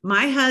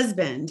my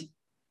husband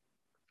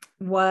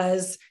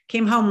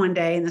came home one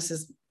day, and this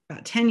is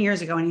about 10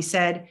 years ago, and he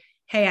said,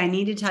 "Hey, I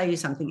need to tell you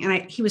something."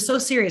 And he was so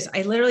serious.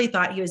 I literally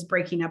thought he was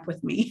breaking up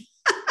with me.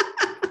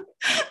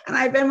 And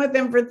I've been with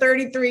him for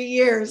 33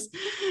 years.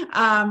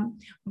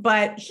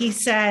 But he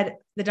said,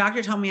 the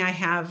doctor told me I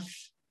have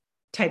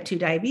type 2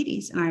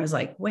 diabetes. And I was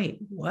like, wait,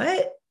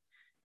 what?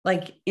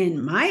 Like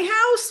in my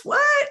house?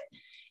 What?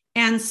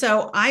 And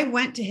so I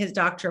went to his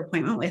doctor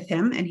appointment with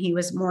him, and he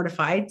was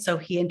mortified. So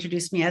he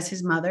introduced me as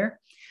his mother.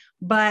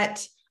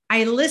 But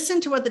I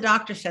listened to what the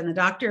doctor said. And the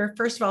doctor,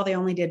 first of all, they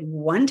only did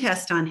one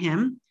test on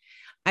him.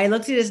 I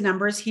looked at his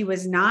numbers. He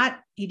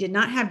did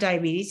not have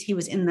diabetes. He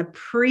was in the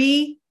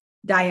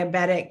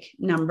pre-diabetic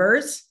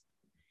numbers.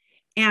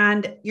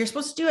 And you're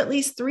supposed to do at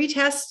least 3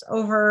 tests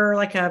over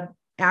like a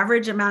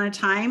average amount of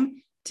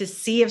time to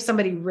see if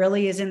somebody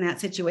really is in that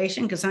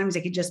situation, because sometimes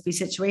it could just be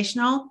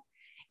situational.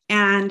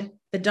 And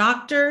the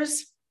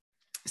doctors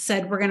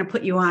said, we're going to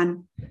put you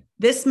on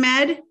this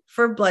med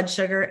for blood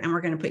sugar, and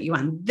we're going to put you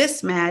on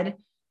this med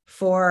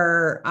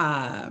for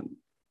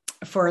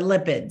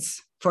lipids,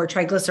 for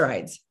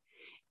triglycerides.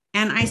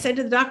 And I said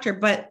to the doctor,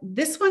 but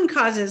this one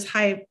causes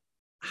high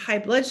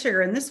blood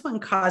sugar and this one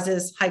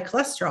causes high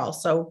cholesterol.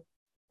 So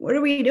what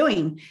are we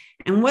doing?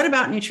 And what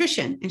about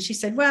nutrition? And she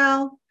said,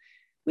 well,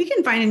 we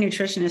can find a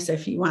nutritionist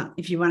if you want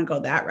to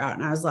go that route.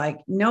 And I was like,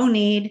 no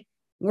need,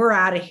 we're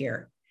out of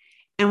here.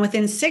 And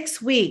within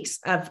 6 weeks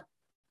of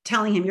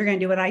telling him, you're going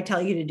to do what I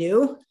tell you to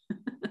do,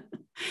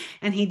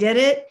 and he did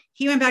it,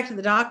 he went back to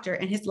the doctor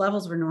and his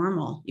levels were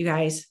normal, you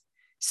guys.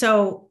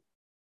 So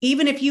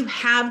even if you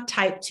have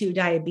type 2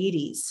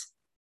 diabetes,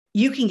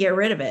 you can get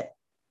rid of it,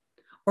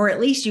 or at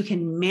least you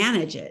can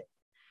manage it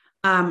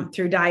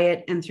through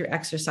diet and through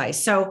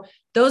exercise. So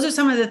those are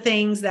some of the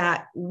things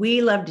that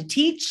we love to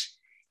teach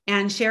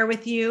and share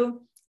with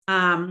you.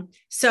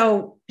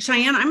 So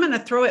Cheyenne, I'm going to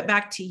throw it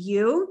back to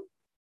you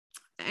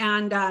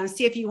and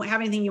see if you have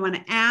anything you want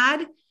to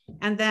add,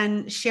 and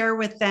then share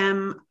with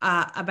them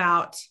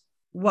about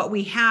what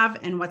we have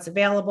and what's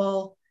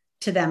available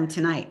to them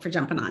tonight for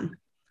jumping on.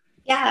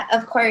 Yeah,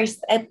 of course.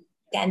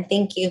 Again,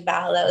 thank you,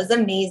 Val. That was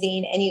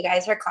amazing. And you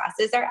guys, her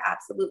classes are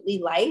absolutely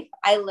life.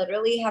 I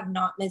literally have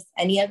not missed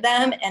any of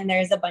them. And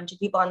there's a bunch of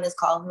people on this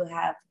call who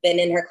have been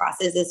in her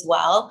classes as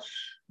well.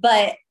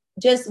 But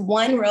just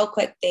one real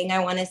quick thing I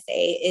want to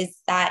say is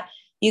that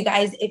you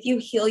guys, if you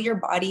heal your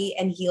body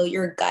and heal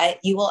your gut,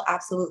 you will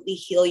absolutely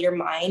heal your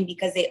mind,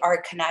 because they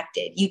are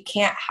connected. You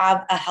can't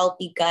have a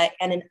healthy gut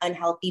and an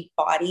unhealthy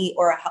body,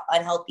 or an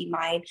unhealthy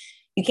mind.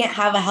 You can't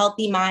have a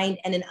healthy mind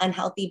and an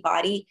unhealthy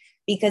body,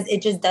 because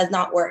it just does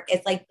not work.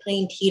 It's like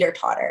playing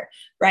teeter-totter,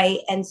 right?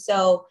 And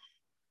so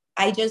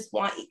I just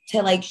want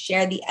to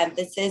share the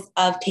emphasis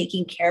of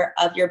taking care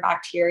of your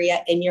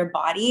bacteria in your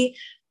body.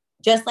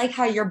 Just like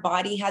how your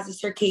body has a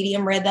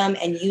circadian rhythm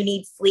and you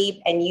need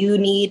sleep and you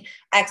need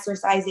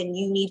exercise and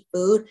you need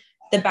food,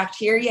 the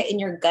bacteria in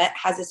your gut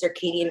has a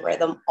circadian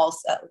rhythm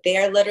also. They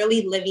are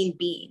literally living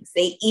beings.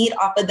 They eat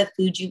off of the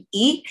food you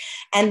eat,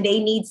 and they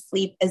need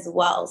sleep as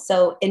well.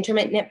 So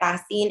intermittent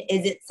fasting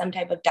isn't some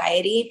type of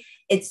dieting.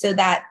 It's so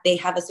that they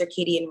have a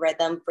circadian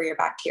rhythm for your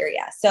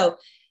bacteria. So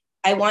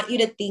I want you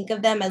to think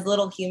of them as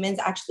little humans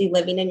actually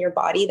living in your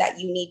body that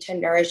you need to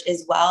nourish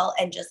as well.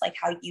 And just like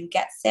how you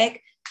get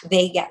sick,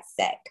 they get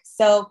sick.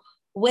 So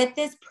with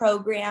this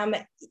program,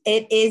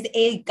 it is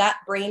a gut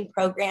brain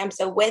program.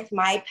 So with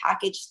my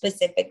package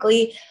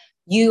specifically,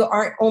 you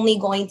aren't only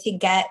going to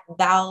get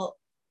Val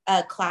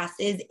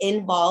classes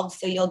involved,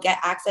 so you'll get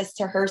access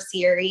to her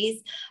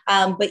series,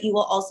 but you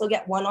will also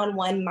get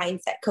one-on-one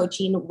mindset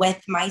coaching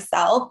with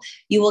myself.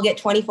 You will get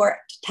 24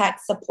 tech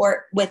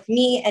support with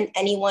me and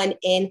anyone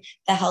in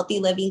the healthy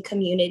living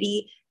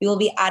community. You will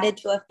be added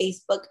to a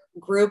Facebook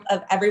group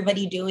of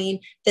everybody doing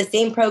the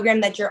same program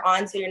that you're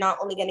on. So you're not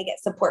only going to get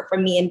support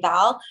from me and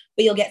Val,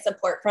 but you'll get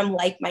support from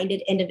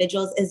like-minded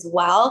individuals as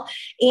well.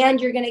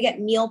 And you're going to get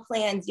meal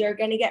plans. You're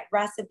going to get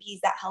recipes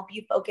that help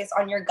you focus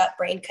on your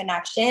gut-brain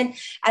connection,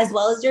 as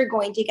well as you're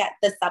going to get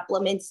the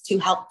supplements to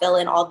help fill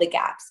in all the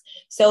gaps.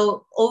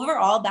 So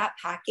overall, that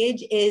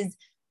package is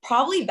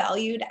probably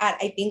valued at,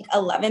 I think,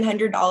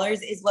 $1,100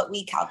 is what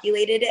we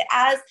calculated it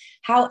as.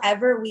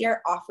 However, we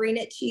are offering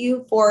it to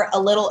you for a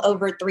little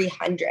over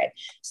 $300.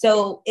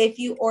 So if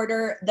you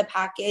order the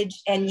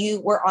package and you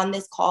were on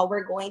this call,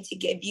 we're going to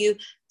give you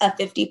a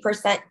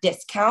 50%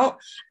 discount.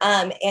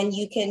 And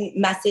you can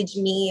message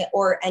me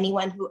or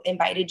anyone who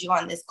invited you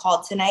on this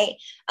call tonight,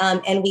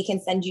 and we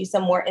can send you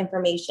some more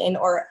information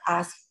or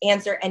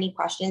answer any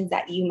questions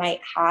that you might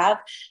have.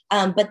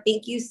 But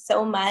thank you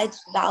so much.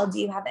 Val, do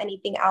you have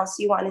anything else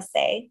you want to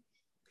say?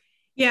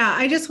 Yeah,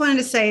 I just wanted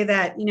to say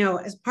that,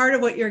 as part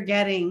of what you're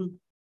getting,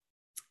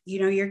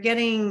 you're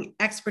getting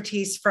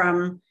expertise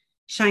from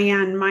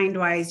Cheyenne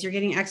MindWise, you're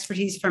getting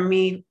expertise from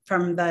me,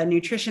 from the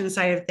nutrition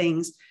side of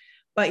things,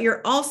 but you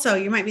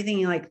might be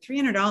thinking like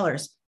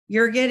 $300,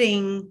 you're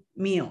getting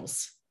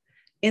meals.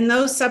 In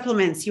those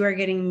supplements, you are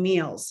getting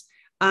meals.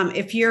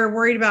 If you're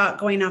worried about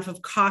going off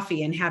of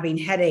coffee and having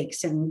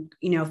headaches and,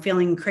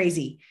 feeling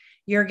crazy,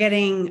 you're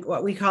getting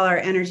what we call our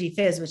Energy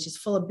Fizz, which is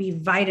full of B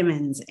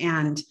vitamins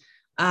and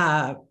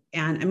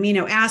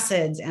amino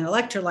acids and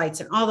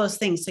electrolytes and all those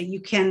things. So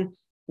you can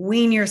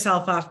wean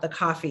yourself off the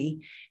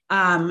coffee.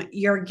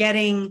 You're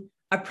getting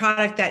a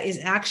product that is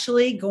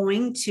actually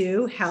going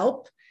to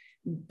help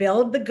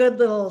build the good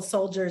little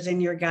soldiers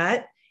in your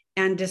gut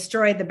and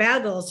destroy the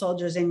bad little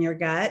soldiers in your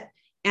gut.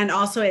 And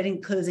also it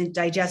includes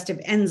digestive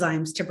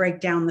enzymes to break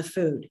down the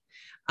food.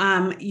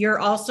 You're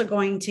also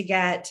going to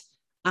get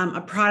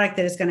a product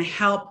that is going to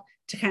help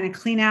to kind of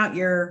clean out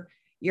your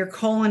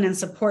colon and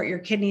support your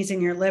kidneys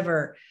and your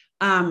liver.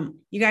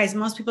 You guys,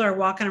 most people are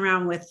walking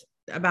around with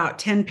about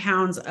 10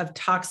 pounds of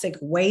toxic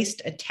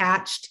waste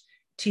attached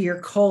to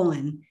your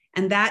colon,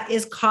 and that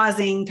is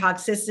causing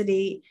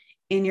toxicity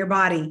in your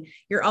body.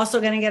 You're also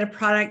going to get a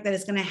product that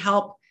is going to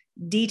help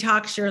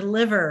detox your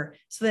liver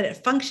so that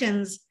it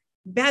functions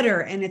better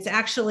and it's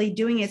actually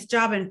doing its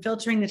job and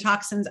filtering the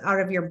toxins out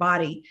of your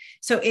body.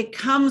 So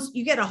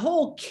you get a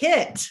whole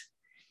kit,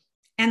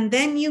 and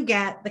then you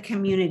get the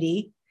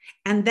community,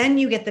 and then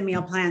you get the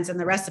meal plans and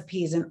the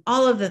recipes and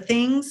all of the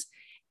things.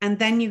 And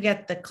then you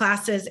get the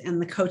classes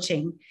and the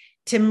coaching.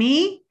 To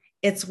me,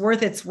 it's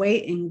worth its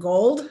weight in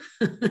gold,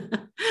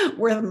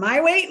 worth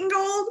my weight in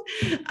gold.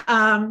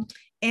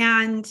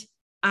 And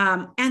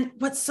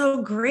what's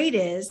so great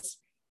is,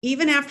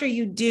 even after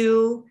you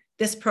do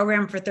this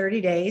program for 30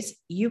 days,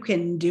 you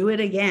can do it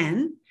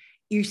again.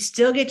 You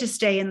still get to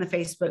stay in the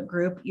Facebook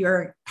group.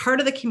 You're part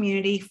of the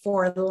community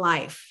for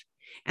life.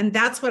 And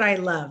that's what I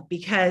love,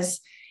 because,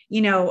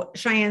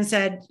 Cheyenne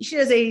said she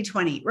does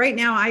 80-20. Right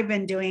now, I've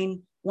been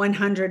doing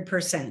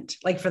 100%,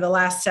 like for the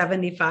last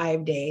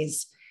 75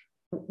 days,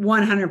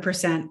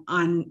 100%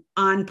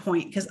 on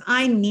point, because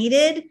I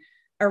needed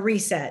a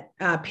reset.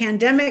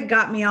 Pandemic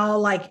got me all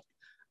like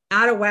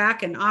out of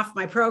whack and off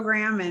my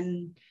program.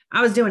 And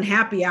I was doing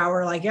happy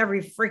hour like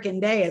every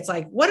freaking day. It's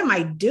like, what am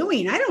I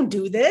doing? I don't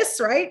do this,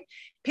 right?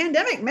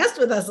 Pandemic messed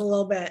with us a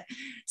little bit.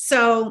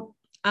 So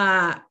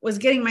was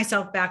getting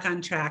myself back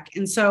on track.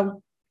 And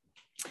so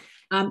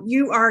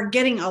you are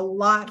getting a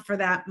lot for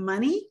that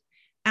money.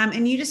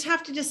 And you just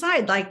have to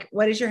decide, like,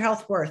 what is your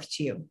health worth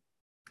to you?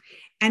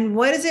 And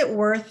what is it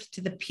worth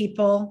to the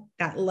people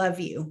that love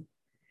you,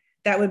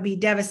 that would be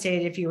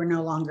devastated if you were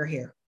no longer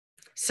here?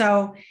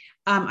 So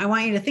I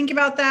want you to think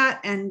about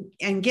that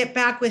and get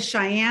back with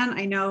Cheyenne.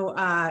 I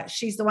know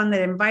she's the one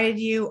that invited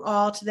you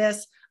all to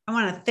this. I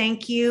want to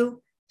thank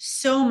you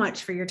so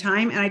much for your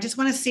time. And I just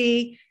want to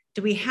see,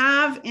 do we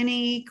have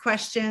any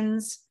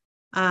questions?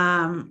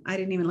 I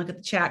didn't even look at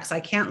the chat because I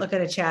can't look at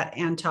a chat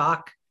and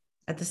talk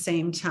at the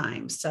same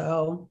time.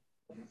 So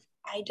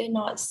I did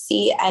not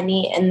see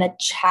any in the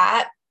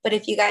chat, but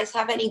if you guys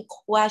have any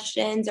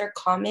questions or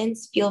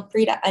comments, feel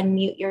free to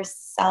unmute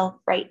yourself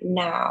right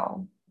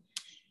now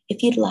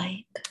if you'd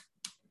like.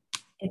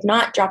 If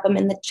not, drop them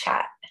in the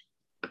chat.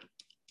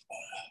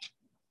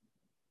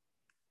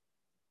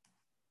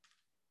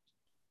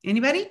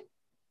 Anybody?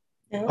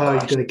 No? You're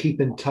going to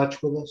keep in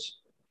touch with us?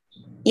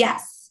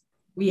 Yes.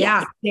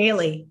 Yeah,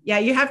 daily. Yeah,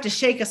 you have to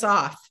shake us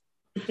off.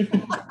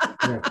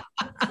 Yeah.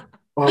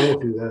 I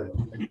won't do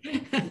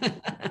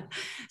that.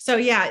 So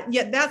yeah,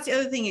 that's the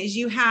other thing, is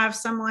you have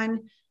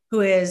someone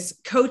who is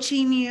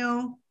coaching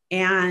you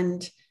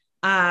and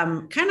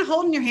kind of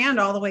holding your hand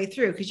all the way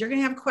through, because you're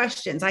going to have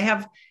questions. I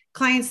have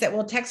clients that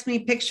will text me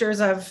pictures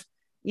of,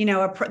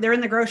 they're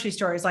in the grocery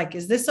store. It's like,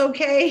 is this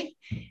okay?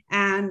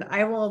 And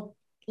I will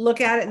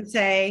look at it and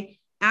say,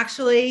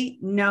 actually,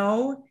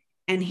 no.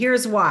 And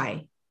here's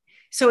why.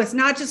 So it's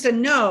not just a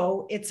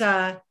no, it's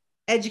a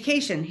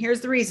education.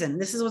 Here's the reason.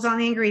 This is what's on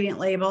the ingredient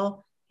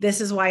label.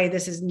 This is why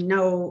this is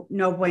no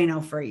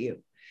bueno for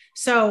you.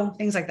 So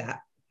things like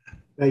that.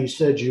 Now, you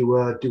said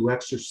you do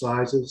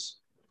exercises,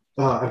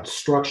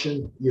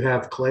 instruction. You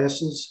have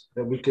classes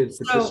that we could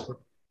participate.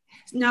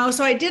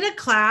 So I did a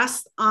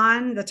class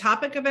on the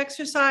topic of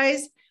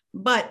exercise,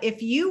 but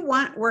if you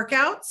want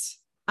workouts,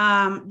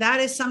 that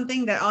is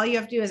something that all you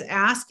have to do is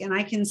ask, and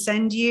I can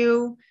send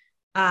you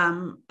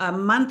a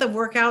month of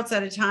workouts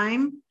at a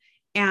time,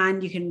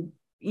 and you can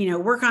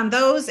work on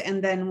those.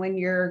 And then when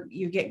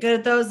you get good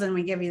at those, then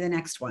we give you the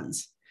next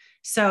ones.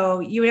 So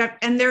you would have,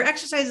 and there are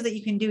exercises that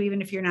you can do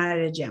even if you're not at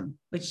a gym,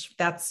 which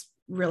that's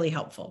really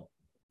helpful.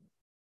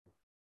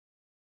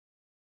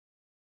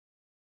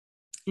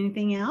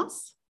 Anything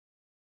else?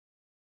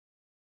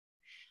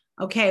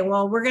 Okay,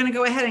 well, we're going to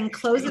go ahead and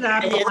close it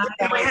up.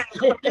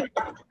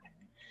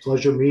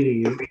 Pleasure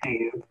meeting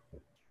you.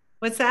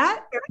 What's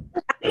that?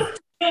 It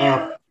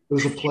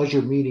was a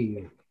pleasure meeting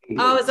you.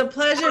 Oh, it's a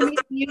pleasure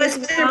meeting you as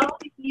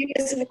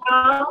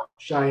well.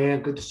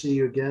 Cheyenne, good to see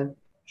you again.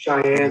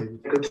 Cheyenne,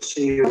 good to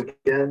see you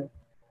again.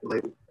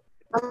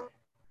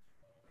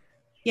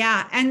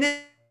 Yeah, and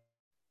then.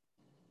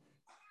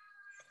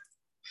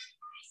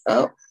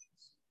 Oh.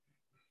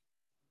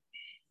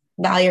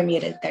 Now you're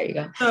muted. There you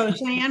go. So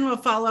Cheyenne will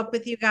follow up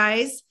with you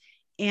guys.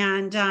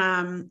 And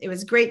it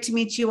was great to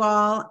meet you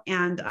all.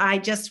 And I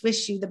just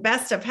wish you the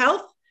best of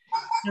health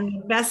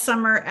and the best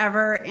summer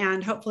ever.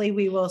 And hopefully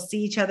we will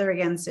see each other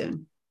again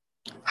soon.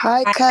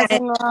 Hi,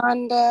 Cousin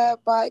Rhonda.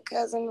 Bye,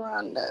 Cousin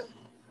Rhonda.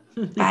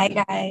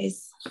 Bye,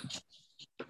 guys.